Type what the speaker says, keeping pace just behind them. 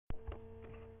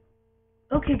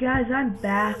Okay guys, I'm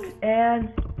back,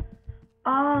 and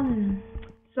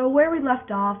so where we left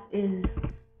off is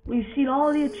we've seen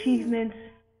all the achievements,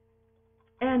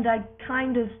 and I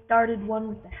kind of started one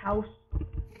with the house,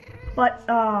 but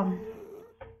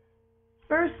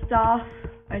first off,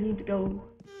 I need to go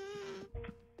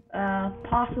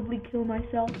possibly kill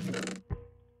myself,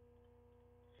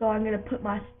 so I'm gonna put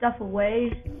my stuff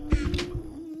away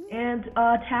and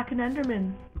attack an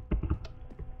Enderman.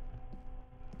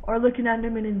 Or look an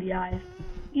Enderman in the eyes.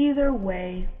 Either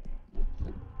way.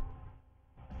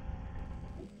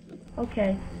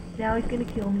 Okay, now he's gonna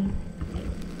kill me.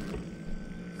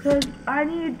 Cause I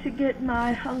need to get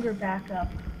my hunger back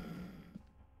up.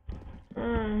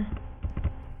 Or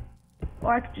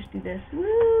I could just do this.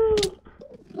 Woo!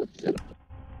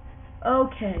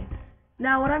 Okay.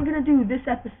 Now what I'm gonna do this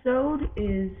episode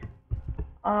is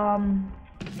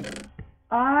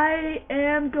I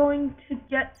am going to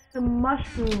get some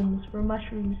mushrooms for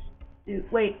mushrooms.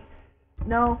 Wait,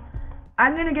 no.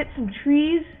 I'm gonna get some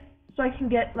trees so I can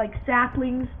get like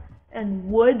saplings and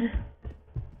wood.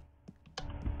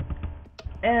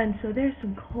 And so there's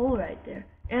some coal right there.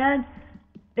 And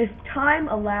if time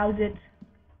allows it,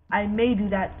 I may do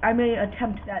that. I may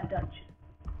attempt that dungeon.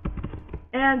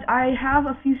 And I have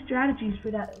a few strategies for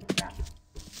that.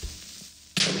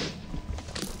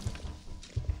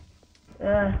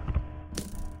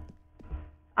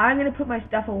 I'm gonna put my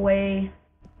stuff away,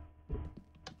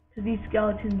 cause these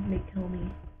skeletons may kill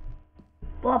me.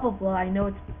 Blah blah blah. I know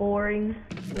it's boring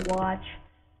to watch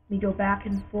me go back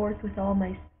and forth with all my.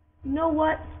 You know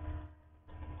what?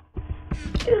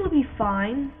 It'll be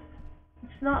fine.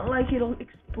 It's not like it'll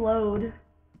explode.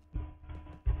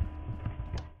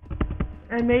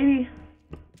 And maybe.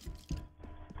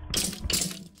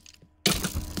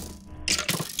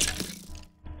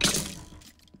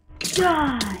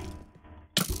 Die!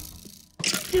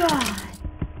 Die!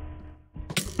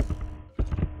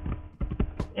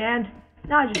 And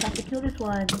now I just have to kill this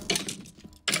one.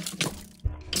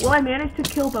 Will I manage to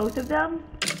kill both of them?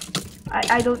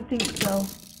 I don't think so.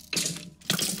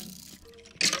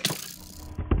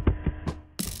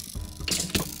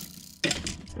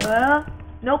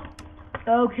 Nope.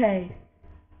 Okay.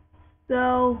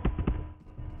 So,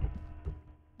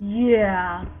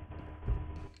 yeah.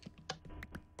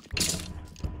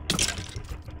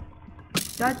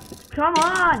 Come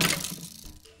on!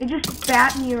 It just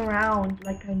bat me around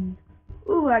like I'm.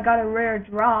 Ooh, I got a rare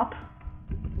drop.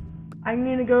 I'm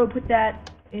gonna go put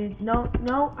that in. No,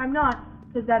 I'm not,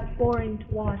 because that's boring to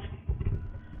watch.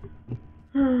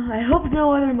 I hope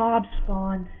no other mobs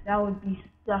spawn. That would be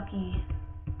sucky.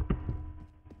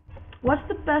 What's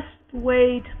the best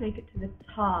way to make it to the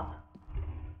top?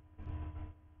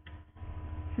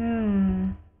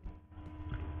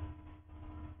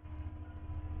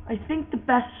 I think the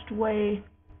best way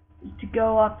is to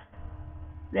go up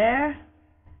there,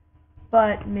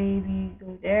 but maybe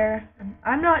go there.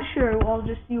 I'm not sure. We'll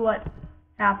just see what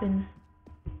happens,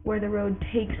 where the road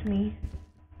takes me.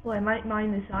 Well, I might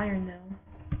mine this iron though.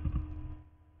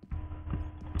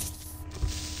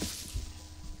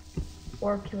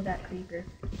 Or kill that creeper,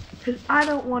 because I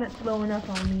don't want it blowing up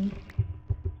on me.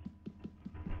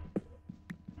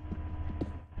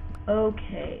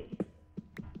 Okay.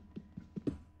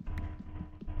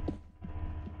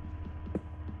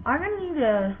 I'm gonna need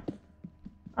a.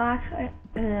 I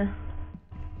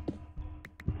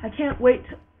can't wait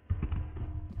to.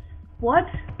 What?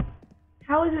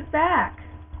 How is it back?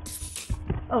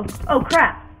 Oh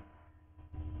crap!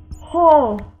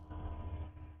 Oh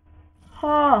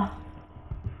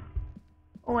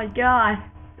my god,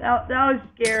 that was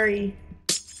scary.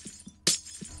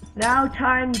 Now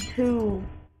time 2.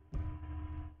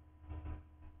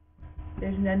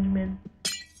 There's an Enderman.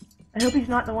 I hope he's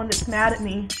not the one that's mad at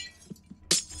me.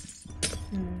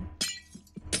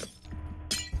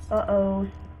 Uh-oh,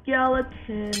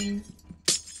 skeleton.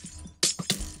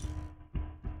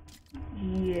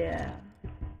 Yeah.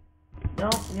 No,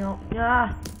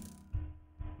 ah.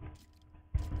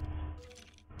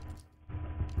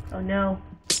 Oh no.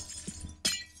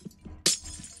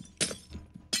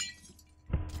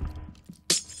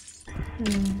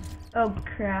 Oh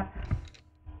crap.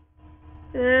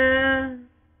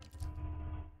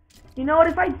 You know what,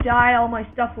 if I die, all my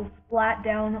stuff will splat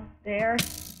down up there.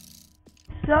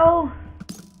 So,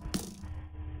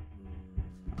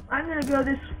 I'm gonna go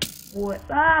this way.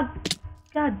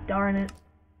 God darn it.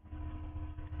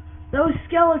 Those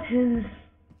skeletons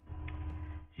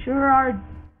sure are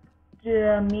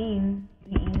mean.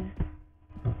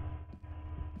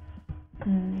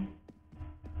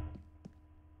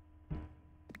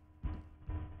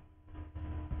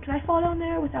 Can I fall down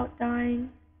there without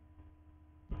dying?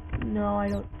 No, I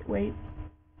don't. Wait.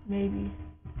 Maybe.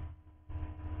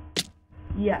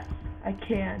 Yes, I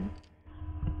can.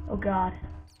 Oh god.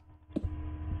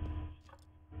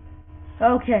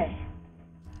 Okay.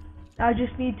 I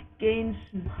just need to gain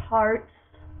some hearts.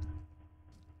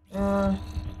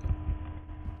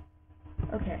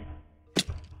 Okay.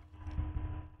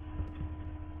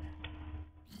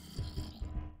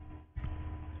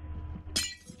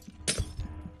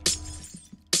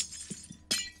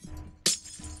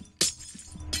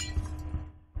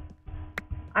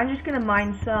 I'm just gonna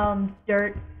mine some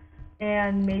dirt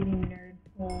and maybe nerd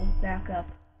hole back up.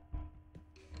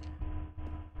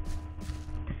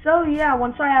 So yeah,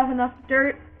 once I have enough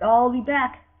dirt, I'll be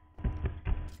back.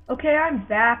 Okay, I'm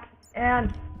back,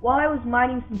 and while I was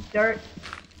mining some dirt,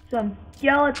 some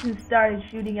skeletons started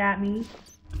shooting at me,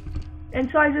 and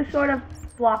so I just sort of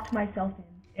blocked myself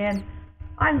in, and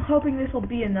I'm hoping this will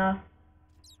be enough.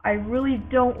 I really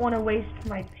don't want to waste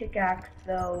my pickaxe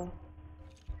though,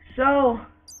 so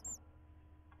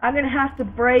I'm gonna have to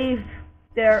brave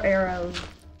their arrows.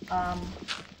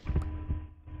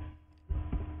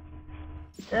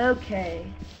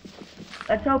 Okay,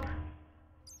 let's hope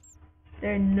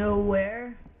they're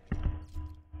nowhere.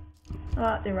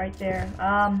 They're right there.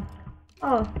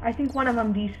 Oh, I think one of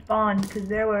them despawned because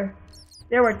there were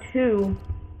two.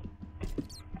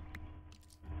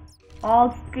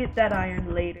 I'll get that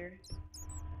iron later.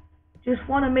 Just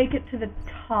want to make it to the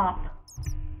top.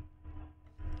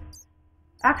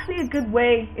 Actually, a good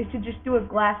way is to just do a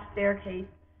glass staircase.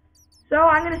 So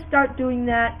I'm gonna start doing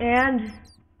that, and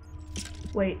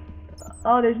wait.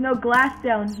 Oh, there's no glass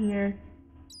down here.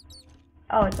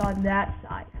 Oh, it's on that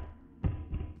side.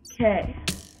 Okay.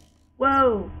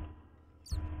 Whoa.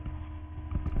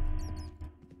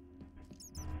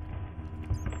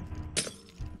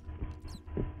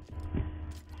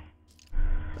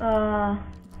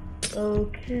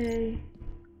 Okay.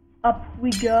 Up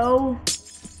we go.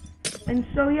 And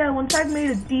so yeah, once I've made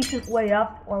a decent way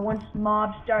up, or once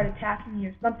mobs start attacking me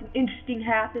or something interesting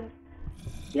happens,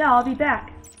 yeah, I'll be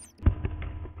back.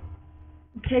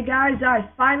 Okay guys, I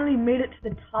finally made it to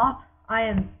the top. I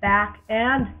am back,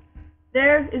 and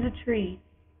there is a tree.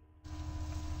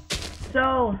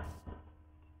 So,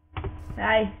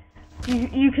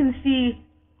 you can see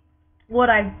what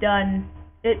I've done.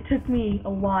 It took me a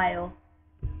while.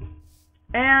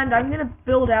 And I'm gonna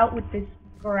build out with this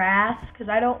grass, because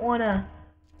I don't want to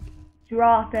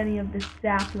drop any of the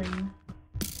saplings.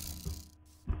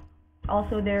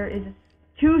 Also, there is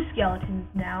two skeletons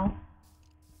now.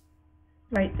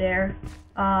 Right there.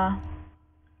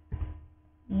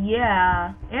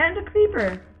 Yeah, and a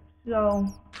creeper. So,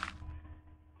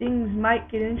 things might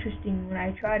get interesting when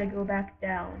I try to go back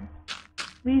down.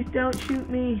 Please don't shoot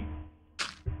me.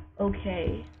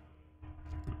 Okay.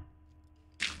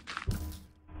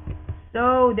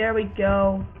 So, there we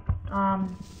go.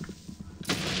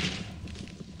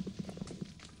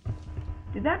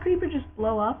 Did that creeper just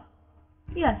blow up?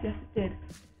 Yes, it did.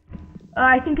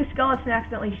 I think a skeleton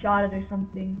accidentally shot it or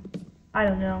something. I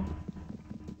don't know.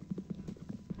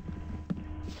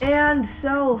 And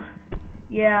so,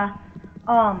 yeah.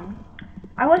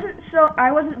 I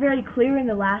wasn't very clear in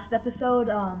the last episode.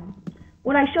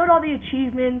 When I showed all the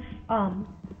achievements,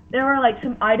 there were like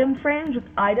some item frames with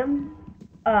items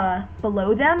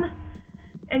below them.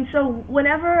 And so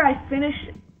whenever I finish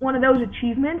one of those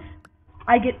achievements,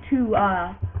 I get to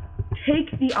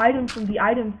take the item from the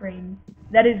item frame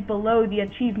that is below the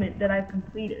achievement that I've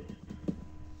completed.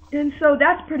 And so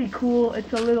that's pretty cool.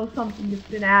 It's a little something that's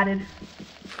been added.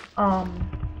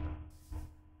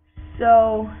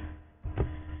 So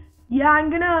yeah, I'm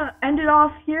gonna end it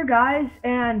off here, guys,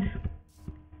 and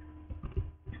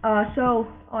oh,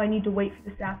 I need to wait for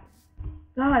the sap.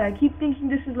 God, I keep thinking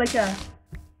this is like a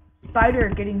spider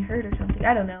getting hurt or something.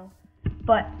 I don't know.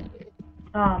 But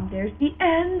there's the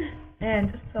end.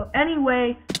 And so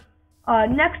anyway,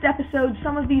 next episode,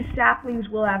 some of these saplings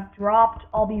will have dropped.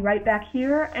 I'll be right back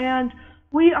here, and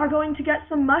we are going to get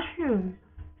some mushrooms.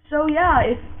 So yeah,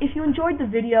 if you enjoyed the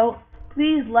video,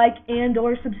 please like and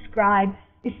or subscribe.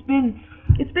 It's been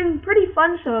pretty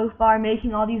fun so far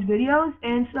making all these videos,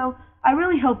 and so I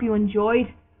really hope you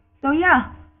enjoyed. So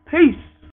yeah, peace.